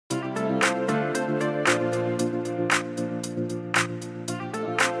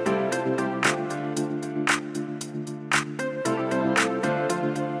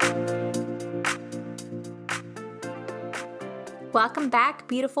Welcome back,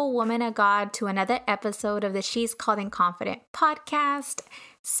 beautiful woman of God, to another episode of the She's Called and Confident podcast.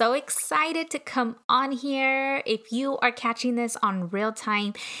 So excited to come on here. If you are catching this on real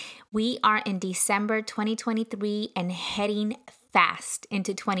time, we are in December 2023 and heading fast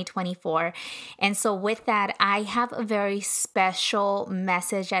into 2024. And so with that, I have a very special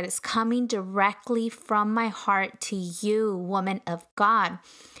message that is coming directly from my heart to you, woman of God.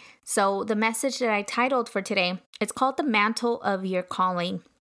 So the message that I titled for today, it's called The Mantle of Your Calling.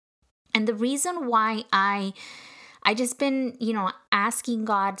 And the reason why I just been, asking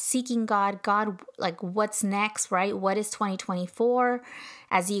God, seeking God, like what's next, right? What is 2024?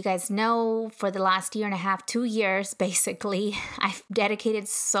 As you guys know, for the last year and a half, 2 years, basically, I've dedicated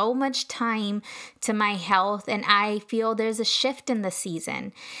so much time to my health and I feel there's a shift in the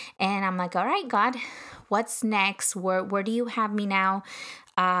season. And I'm like, all right, God, what's next? Where do you have me now?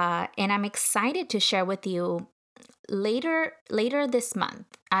 And I'm excited to share with you later this month.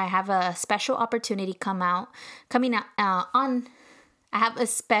 I have a special opportunity coming out on. I have a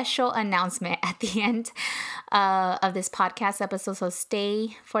special announcement at the end of this podcast episode, so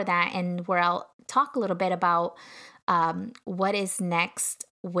stay for that, and where I'll talk a little bit about what is next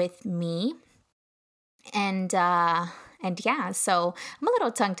with me, and yeah. So I'm a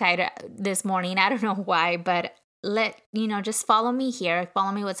little tongue-tied this morning. I don't know why, but just follow me here.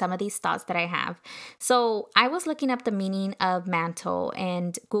 Follow me with some of these thoughts that I have. So I was looking up the meaning of mantle,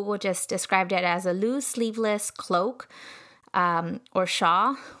 and Google just described it as a loose sleeveless cloak or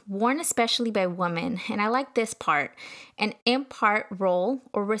shawl worn especially by women. And I like this part: an impart role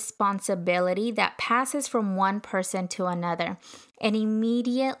or responsibility that passes from one person to another. And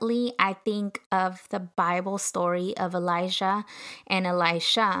immediately I think of the Bible story of Elijah and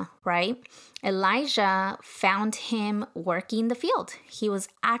Elisha, right? Elijah found him working the field. He was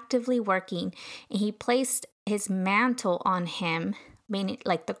actively working, and he placed his mantle on him, meaning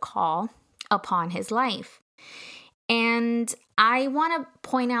like the call upon his life. And I want to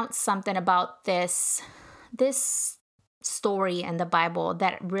point out something about this story in the Bible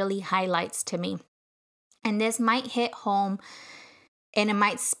that really highlights to me. And this might hit home, and it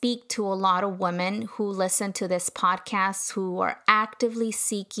might speak to a lot of women who listen to this podcast, who are actively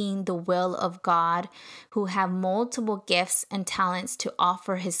seeking the will of God, who have multiple gifts and talents to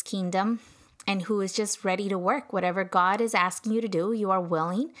offer His kingdom, and who is just ready to work. Whatever God is asking you to do, you are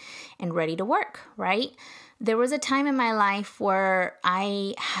willing and ready to work, right? There was a time in my life where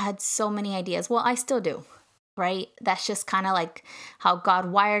I had so many ideas. Well, I still do. Right? That's just kind of like how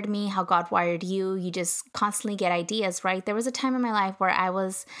God wired me, how God wired you. You just constantly get ideas, right? There was a time in my life where I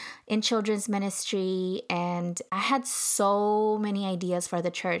was in children's ministry and I had so many ideas for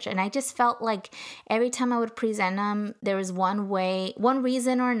the church. And I just felt like every time I would present them, there was one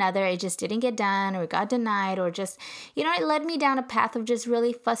reason or another, it just didn't get done or got denied, or just, it led me down a path of just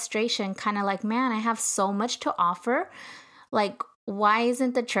really frustration, kind of like, man, I have so much to offer. Like, why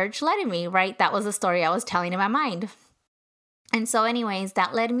isn't the church letting me, right? That was the story I was telling in my mind. And so anyways,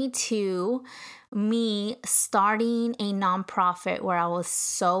 that led me to me starting a nonprofit where I was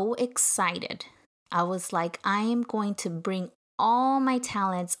so excited. I was like, I am going to bring all my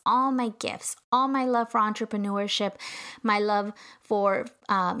talents, all my gifts, all my love for entrepreneurship, my love for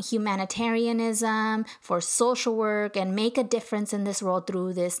humanitarianism, for social work, and make a difference in this world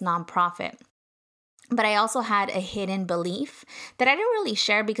through this nonprofit. But I also had a hidden belief that I didn't really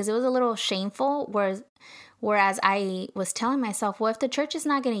share because it was a little shameful, whereas I was telling myself, well, if the church is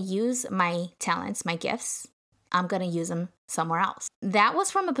not going to use my talents, my gifts, I'm going to use them somewhere else. That was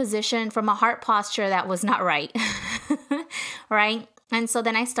from a heart posture that was not right, right? And so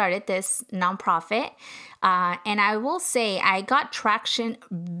then I started this nonprofit, and I will say I got traction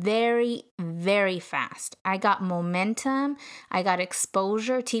very, very fast. I got momentum, I got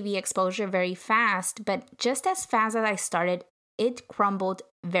exposure, TV exposure very fast, but just as fast as I started, it crumbled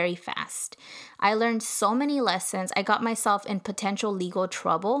very fast. I learned so many lessons. I got myself in potential legal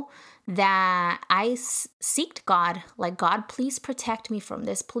trouble that I seeked God, like, God, please protect me from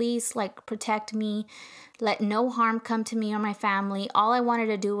this. Please, protect me. Let no harm come to me or my family. All I wanted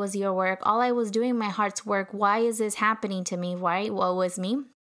to do was your work. All I was doing my heart's work. Why is this happening to me? Why? Woe is me.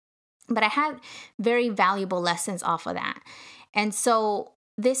 But I had very valuable lessons off of that. And so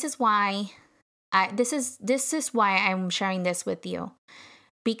this is why this is why I'm sharing this with you,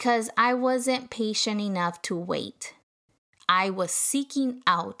 because I wasn't patient enough to wait. I was seeking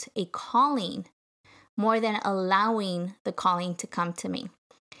out a calling more than allowing the calling to come to me.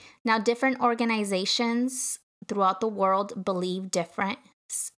 Now, different organizations throughout the world believe different.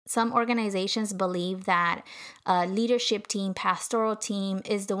 Some organizations believe that a leadership team, pastoral team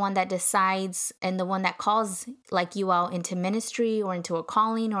is the one that decides and the one that calls like you out into ministry or into a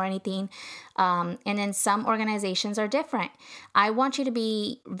calling or anything. And then some organizations are different. I want you to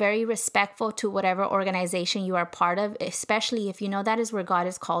be very respectful to whatever organization you are part of, especially if you know that is where God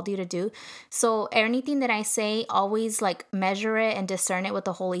has called you to do. So anything that I say, always like measure it and discern it with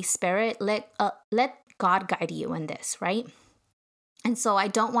the Holy Spirit. Let God guide you in this, right? And so I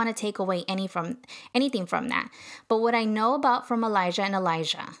don't want to take away anything from that. But what I know about from Elijah and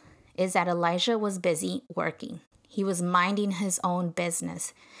Elijah is that Elijah was busy working. He was minding his own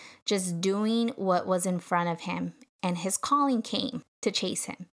business, just doing what was in front of him. And his calling came to chase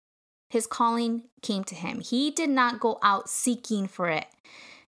him. His calling came to him. He did not go out seeking for it.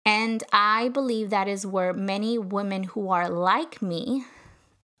 And I believe that is where many women who are like me,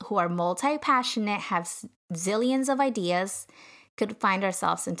 who are multi-passionate, have zillions of ideas, could find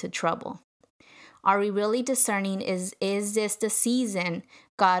ourselves into trouble. Are we really discerning? Is this the season,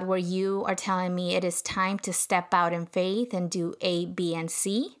 God, where you are telling me it is time to step out in faith and do A, B, and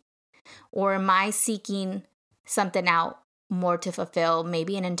C? Or am I seeking something out more to fulfill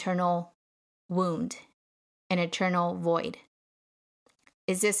maybe an internal wound, an eternal void?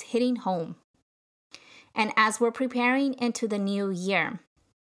 Is this hitting home? And as we're preparing into the new year,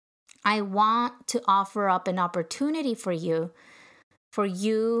 I want to offer up an opportunity for you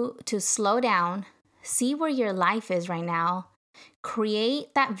to slow down, see where your life is right now,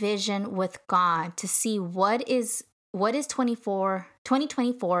 create that vision with God to see what is 2024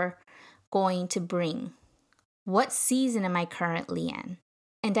 going to bring. What season am I currently in?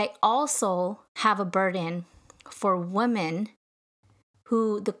 And I also have a burden for women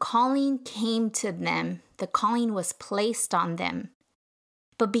who the calling came to them, the calling was placed on them,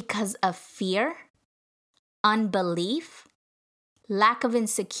 but because of fear, unbelief, lack of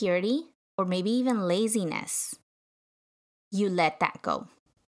insecurity, or maybe even laziness, you let that go.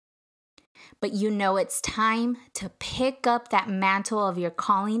 But you know it's time to pick up that mantle of your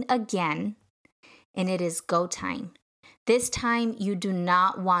calling again, and it is go time. This time, you do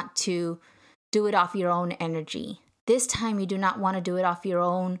not want to do it off your own energy. This time, you do not want to do it off your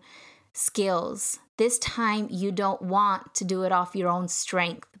own skills. This time, you don't want to do it off your own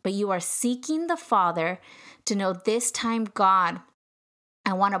strength, but you are seeking the Father to know this time, God,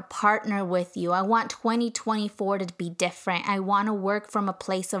 I want to partner with you. I want 2024 to be different. I want to work from a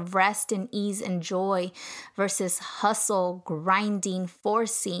place of rest and ease and joy versus hustle, grinding,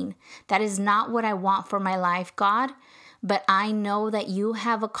 forcing. That is not what I want for my life, God. But I know that you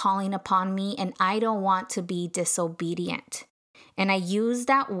have a calling upon me and I don't want to be disobedient. And I use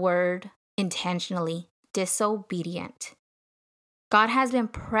that word intentionally, disobedient. God has been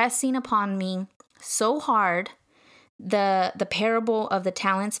pressing upon me so hard. The parable of the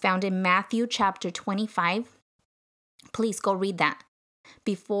talents found in Matthew chapter 25. Please go read that.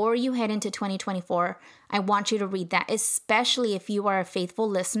 Before you head into 2024, I want you to read that, especially if you are a faithful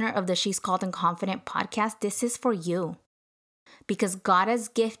listener of the She's Called and Confident podcast. This is for you because God has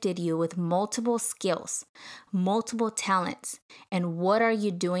gifted you with multiple skills, multiple talents. And what are you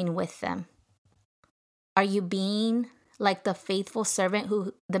doing with them? Are you being like the faithful servant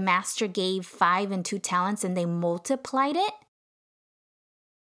who the master gave 5 and 2 talents and they multiplied it?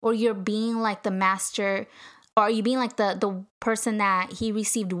 Or you're being like the master, or are you being like the person that he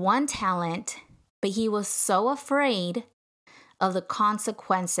received 1 talent, but he was so afraid of the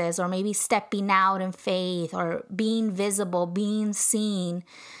consequences, or maybe stepping out in faith, or being visible, being seen,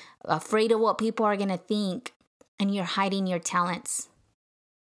 afraid of what people are going to think, and you're hiding your talents?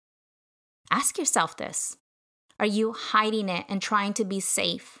 Ask yourself this. Are you hiding it and trying to be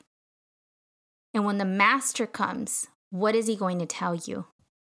safe? And when the master comes, what is he going to tell you?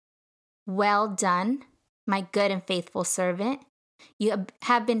 Well done, my good and faithful servant. You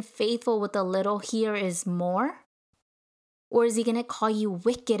have been faithful with a little, here is more. Or is he going to call you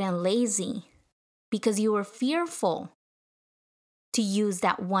wicked and lazy because you were fearful to use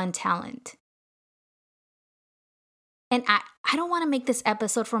that 1 talent? And I don't want to make this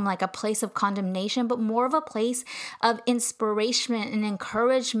episode from like a place of condemnation, but more of a place of inspiration and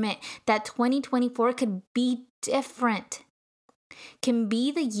encouragement that 2024 could be different, can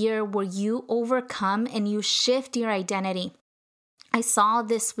be the year where you overcome and you shift your identity. I saw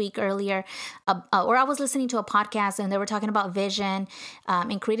this week earlier, or I was listening to a podcast and they were talking about vision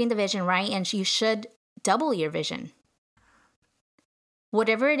and creating the vision, right? And you should double your vision.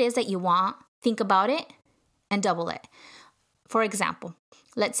 Whatever it is that you want, think about it and double it. For example,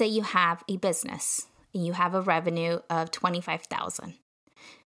 let's say you have a business and you have a revenue of $25,000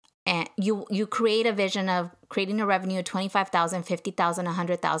 and you create a vision of creating a revenue of 25,000, 50,000,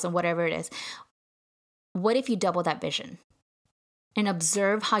 100,000, whatever it is. What if you double that vision and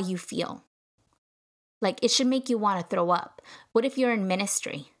observe how you feel? Like, it should make you want to throw up. What if you're in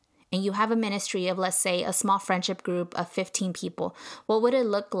ministry and you have a ministry of, let's say, a small friendship group of 15 people? What would it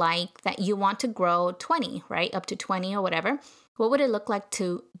look like that you want to grow 20, right? Up to 20 or whatever. What would it look like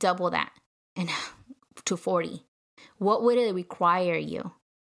to double that and to 40? What would it require you?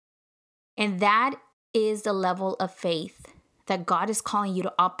 And that is the level of faith that God is calling you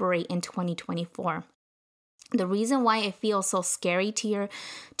to operate in 2024. The reason why it feels so scary to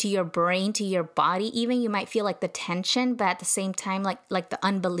your brain, to your body, even you might feel like the tension, but at the same time, like the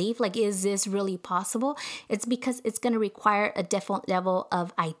unbelief, like, is this really possible? It's because it's going to require a different level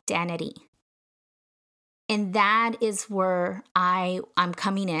of identity. And that is where I'm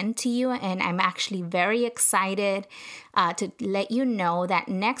coming in to you. And I'm actually very excited to let you know that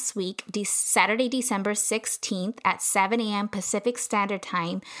next week, Saturday, December 16th at 7 a.m. Pacific Standard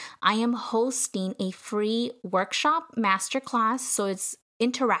Time, I am hosting a free workshop masterclass. So it's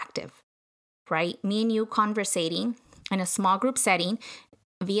interactive, right? Me and you conversating in a small group setting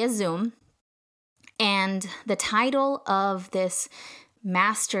via Zoom. And the title of this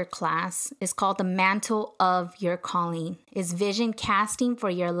masterclass is called The Mantle of Your Calling. Is vision casting for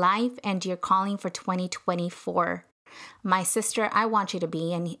your life and your calling for 2024. My sister, I want you to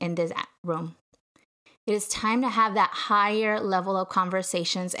be in this room. It is time to have that higher level of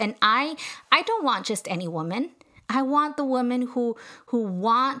conversations. And I don't want just any woman. I want the women who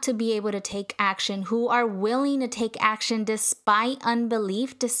want to be able to take action, who are willing to take action despite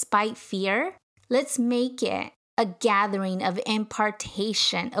unbelief, despite fear. Let's make it a gathering of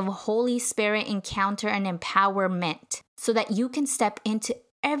impartation, of Holy Spirit encounter and empowerment, so that you can step into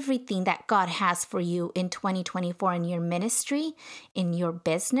everything that God has for you in 2024 in your ministry, in your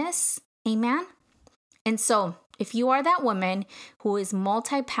business. Amen? And so, if you are that woman who is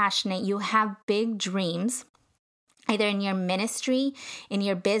multi-passionate, you have big dreams, either in your ministry, in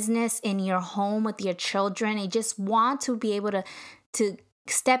your business, in your home with your children, you just want to be able to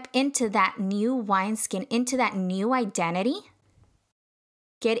step into that new wineskin, into that new identity,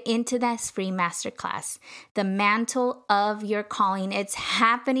 get into this free masterclass, The Mantle of Your Calling. It's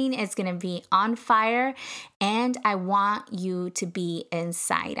happening. It's going to be on fire, and I want you to be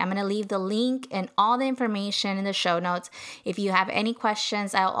inside. I'm going to leave the link and all the information in the show notes. If you have any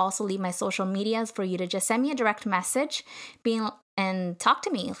questions, I'll also leave my social medias for you to just send me a direct message and talk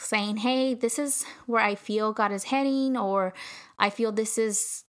to me saying, hey, this is where I feel God is heading, or I feel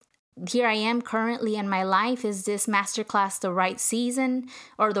here I am currently in my life. Is this masterclass the right season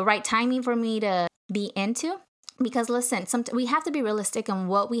or the right timing for me to be into? Because listen, we have to be realistic on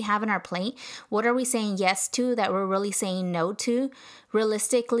what we have in our plate. What are we saying yes to that we're really saying no to?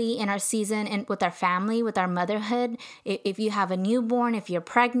 Realistically, in our season and with our family, with our motherhood, if you have a newborn, if you're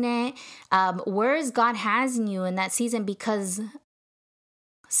pregnant, where is God has you in that season? Because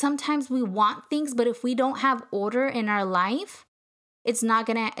sometimes we want things, but if we don't have order in our life, it's not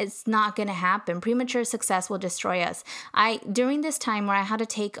gonna happen. Premature success will destroy us. During this time where I had to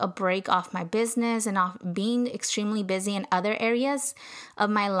take a break off my business and off being extremely busy in other areas of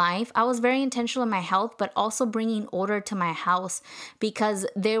my life, I was very intentional in my health, but also bringing order to my house, because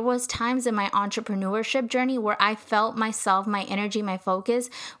there was times in my entrepreneurship journey where I felt myself, my energy, my focus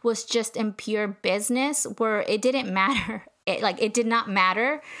was just in pure business, where it didn't matter. It did not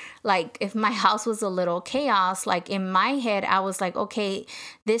matter. Like, if my house was a little chaos, like in my head, I was like, okay,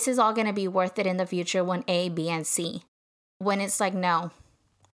 this is all going to be worth it in the future when A, B, and C. When it's like, no.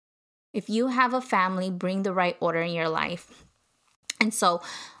 If you have a family, bring the right order in your life. And so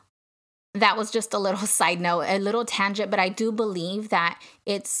that was just a little side note, a little tangent, but I do believe that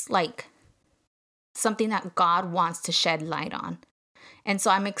it's like something that God wants to shed light on. And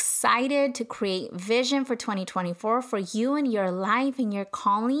so I'm excited to create vision for 2024 for you and your life and your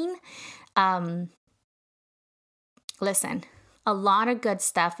calling. Listen, a lot of good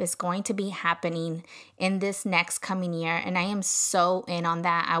stuff is going to be happening in this next coming year, and I am so in on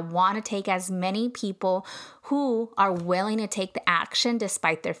that. I want to take as many people who are willing to take the action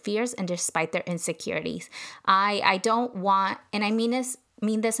despite their fears and despite their insecurities. I don't want, and I mean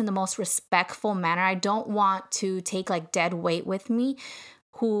this in the most respectful manner. I don't want to take like dead weight with me,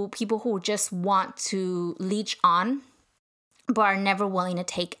 people who just want to leech on, but are never willing to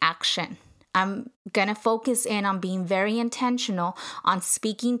take action. I'm going to focus in on being very intentional on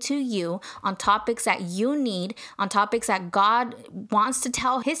speaking to you on topics that you need, on topics that God wants to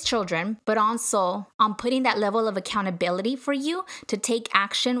tell his children, but also on putting that level of accountability for you to take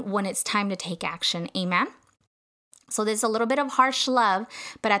action when it's time to take action. Amen. So there's a little bit of harsh love,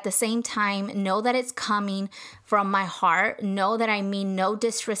 but at the same time, know that it's coming from my heart. Know that I mean no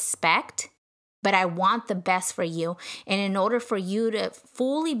disrespect, but I want the best for you. And in order for you to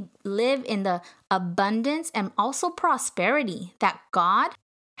fully live in the abundance and also prosperity that God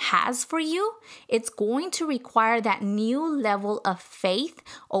has for you, it's going to require that new level of faith,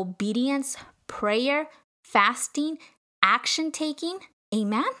 obedience, prayer, fasting, action taking.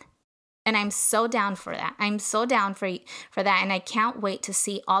 Amen. And I'm so down for that. I'm so down for that. And I can't wait to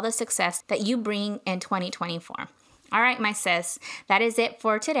see all the success that you bring in 2024. All right, my sis, that is it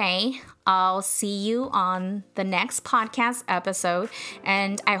for today. I'll see you on the next podcast episode.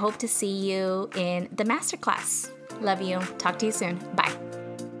 And I hope to see you in the masterclass. Love you. Talk to you soon. Bye.